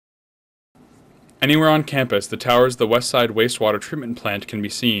Anywhere on campus, the towers of the Westside Wastewater Treatment Plant can be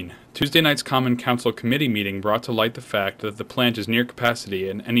seen. Tuesday night's Common Council committee meeting brought to light the fact that the plant is near capacity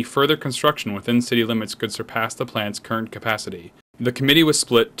and any further construction within city limits could surpass the plant's current capacity. The committee was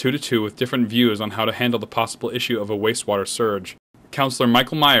split 2-2 with different views on how to handle the possible issue of a wastewater surge. Councillor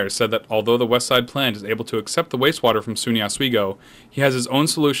Michael Myers said that although the Westside plant is able to accept the wastewater from SUNY Oswego, he has his own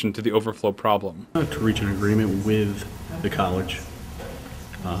solution to the overflow problem. To reach an agreement with the college,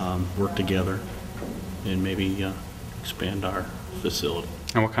 work together, and maybe expand our facility.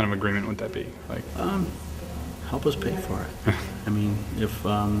 And what kind of agreement would that be? Help us pay for it. I mean, if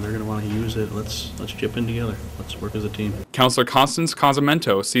they're going to want to use it, let's chip in together. Let's work as a team. Councillor Constance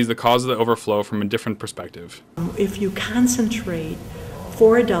Casamento sees the cause of the overflow from a different perspective. If you concentrate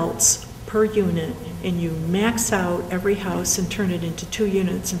 4 adults per unit and you max out every house and turn it into 2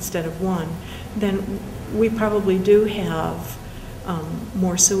 units instead of 1, then we probably do have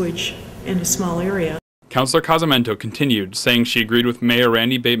more sewage in a small area. Councillor Casamento continued, saying she agreed with Mayor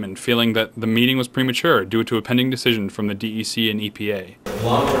Randy Bateman, feeling that the meeting was premature due to a pending decision from the DEC and EPA. The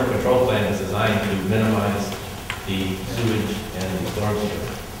long-term control plan is designed to minimize the sewage and the storm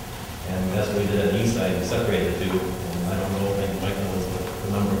sewer. And that's what we did on the east side, we separated the two. And I don't know if Mike knows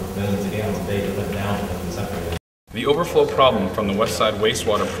the number of millions of gallons a day that went down because we separated. The overflow problem from the Westside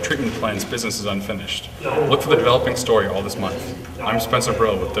Wastewater Treatment Plant's business is unfinished. Look for the developing story all this month. I'm Spencer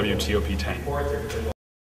Brill with WTOP 10.